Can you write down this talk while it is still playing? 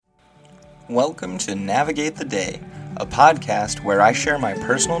Welcome to Navigate the Day, a podcast where I share my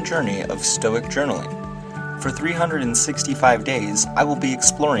personal journey of Stoic journaling. For 365 days, I will be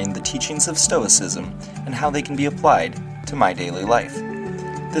exploring the teachings of Stoicism and how they can be applied to my daily life.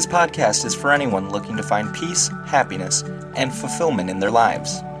 This podcast is for anyone looking to find peace, happiness, and fulfillment in their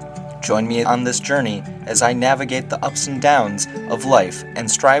lives. Join me on this journey as I navigate the ups and downs of life and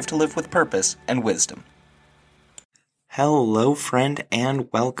strive to live with purpose and wisdom. Hello, friend,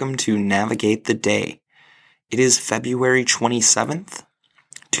 and welcome to Navigate the Day. It is February 27th,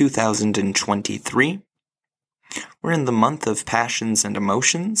 2023. We're in the month of passions and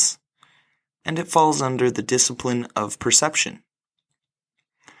emotions, and it falls under the discipline of perception.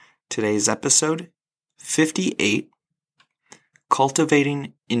 Today's episode, 58,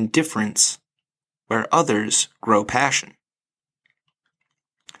 Cultivating Indifference, where others grow passion.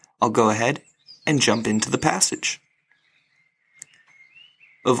 I'll go ahead and jump into the passage.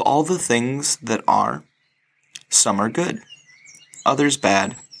 Of all the things that are, some are good, others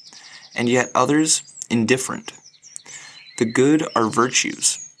bad, and yet others indifferent. The good are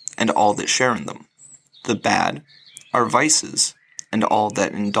virtues, and all that share in them. The bad are vices, and all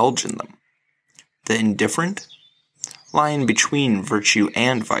that indulge in them. The indifferent lie in between virtue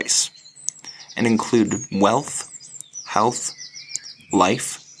and vice, and include wealth, health,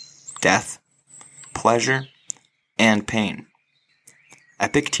 life, death, pleasure, and pain.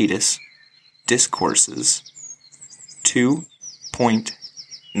 Epictetus, Discourses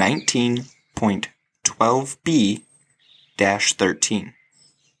 2.19.12b-13.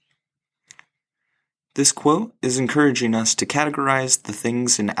 This quote is encouraging us to categorize the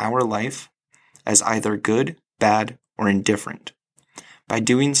things in our life as either good, bad, or indifferent. By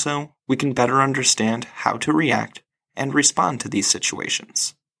doing so, we can better understand how to react and respond to these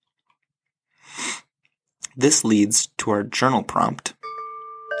situations. This leads to our journal prompt.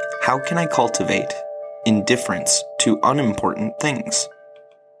 How can I cultivate indifference to unimportant things?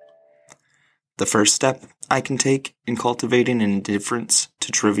 The first step I can take in cultivating indifference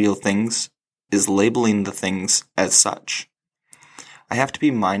to trivial things is labeling the things as such. I have to be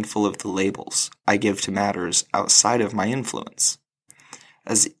mindful of the labels I give to matters outside of my influence.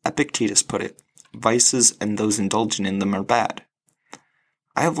 As Epictetus put it, vices and those indulging in them are bad.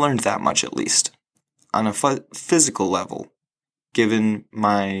 I have learned that much at least. On a physical level, given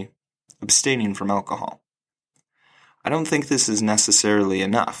my abstaining from alcohol. I don't think this is necessarily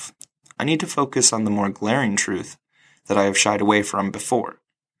enough. I need to focus on the more glaring truth that I have shied away from before.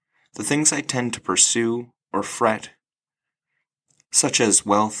 The things I tend to pursue or fret, such as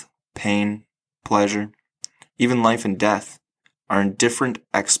wealth, pain, pleasure, even life and death, are indifferent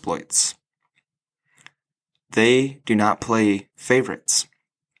exploits. They do not play favorites.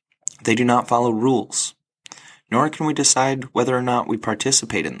 They do not follow rules, nor can we decide whether or not we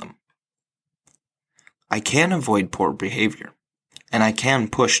participate in them. I can avoid poor behavior, and I can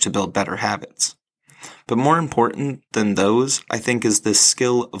push to build better habits. But more important than those, I think, is this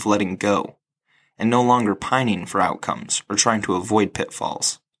skill of letting go, and no longer pining for outcomes or trying to avoid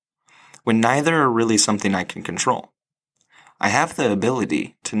pitfalls, when neither are really something I can control. I have the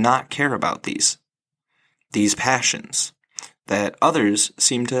ability to not care about these passions that others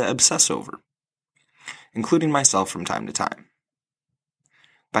seem to obsess over, including myself from time to time.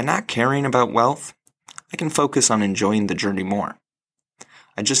 By not caring about wealth, I can focus on enjoying the journey more.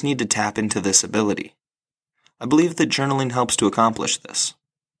 I just need to tap into this ability. I believe that journaling helps to accomplish this.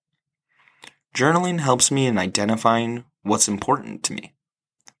 Journaling helps me in identifying what's important to me.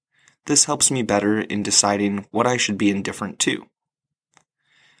 This helps me better in deciding what I should be indifferent to.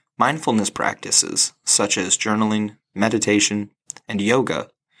 Mindfulness practices, such as journaling, meditation, and yoga,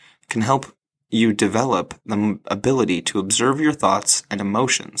 can help you develop the ability to observe your thoughts and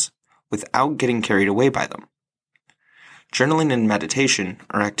emotions without getting carried away by them. Journaling and meditation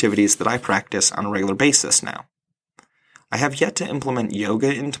are activities that I practice on a regular basis now. I have yet to implement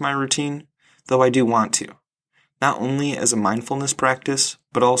yoga into my routine, though I do want to, not only as a mindfulness practice,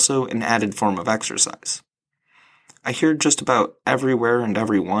 but also an added form of exercise. I hear just about everywhere and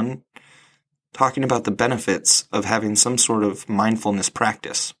everyone talking about the benefits of having some sort of mindfulness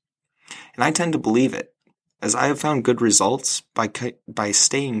practice, and I tend to believe it, as I have found good results by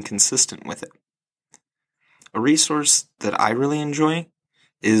staying consistent with it. A resource that I really enjoy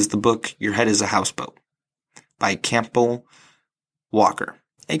is the book Your Head is a Houseboat by Campbell Walker,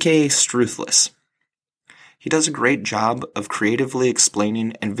 aka Struthless. He does a great job of creatively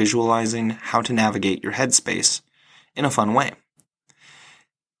explaining and visualizing how to navigate your headspace in a fun way.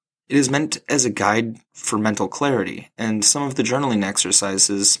 It is meant as a guide for mental clarity, and some of the journaling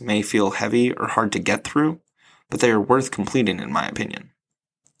exercises may feel heavy or hard to get through, but they are worth completing in my opinion.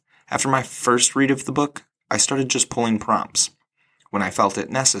 After my first read of the book, I started just pulling prompts when I felt it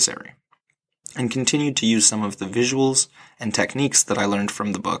necessary, and continued to use some of the visuals and techniques that I learned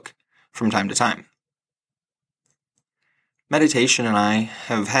from the book from time to time. Meditation and I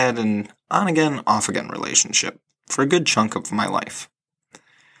have had an on-again, off-again relationship for a good chunk of my life.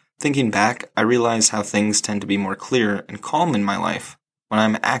 Thinking back, I realize how things tend to be more clear and calm in my life when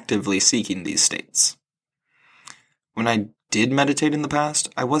I'm actively seeking these states. When I did meditate in the past,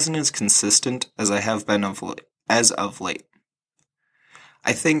 I wasn't as consistent as I have been of late.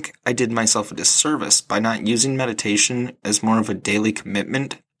 I think I did myself a disservice by not using meditation as more of a daily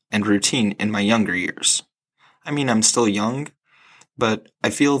commitment and routine in my younger years. I mean, I'm still young, but I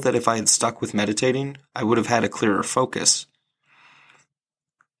feel that if I had stuck with meditating, I would have had a clearer focus.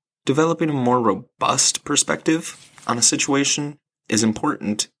 Developing a more robust perspective on a situation is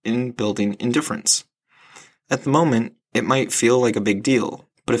important in building indifference. At the moment, it might feel like a big deal,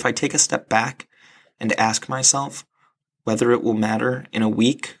 but if I take a step back and ask myself whether it will matter in a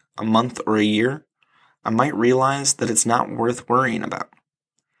week, a month, or a year, I might realize that it's not worth worrying about.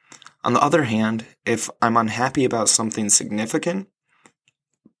 On the other hand, if I'm unhappy about something significant,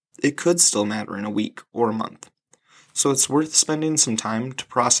 it could still matter in a week or a month. So it's worth spending some time to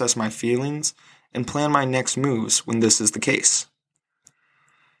process my feelings and plan my next moves when this is the case.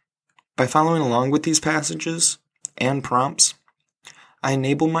 By following along with these passages and prompts, I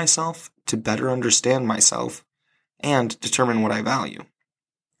enable myself to better understand myself and determine what I value.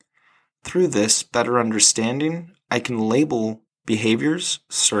 Through this better understanding, I can label behaviors,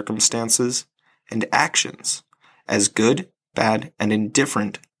 circumstances, and actions as good, bad, and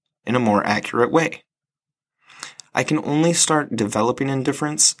indifferent in a more accurate way. I can only start developing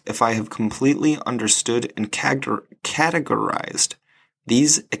indifference if I have completely understood and categorized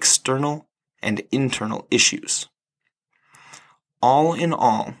these external and internal issues. All in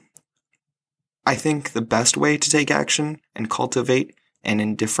all, I think the best way to take action and cultivate an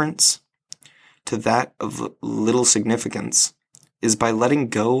indifference to that of little significance is by letting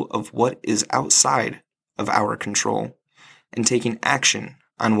go of what is outside of our control and taking action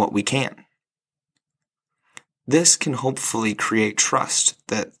on what we can. This can hopefully create trust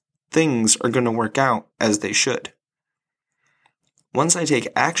that things are going to work out as they should. Once I take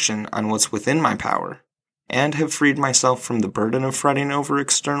action on what's within my power and have freed myself from the burden of fretting over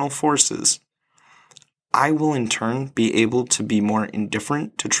external forces, I will in turn be able to be more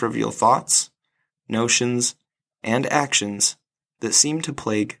indifferent to trivial thoughts, notions, and actions that seem to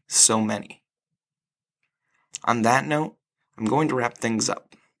plague so many. On that note, I'm going to wrap things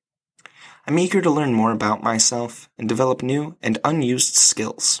up. I'm eager to learn more about myself and develop new and unused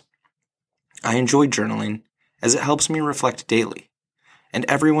skills. I enjoy journaling as it helps me reflect daily, and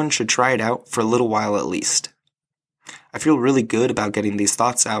everyone should try it out for a little while at least. I feel really good about getting these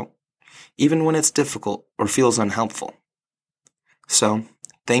thoughts out, even when it's difficult or feels unhelpful. So,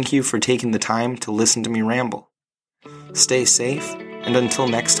 thank you for taking the time to listen to me ramble. Stay safe, and until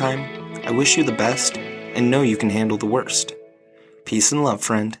next time, I wish you the best and know you can handle the worst. Peace and love,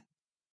 friend.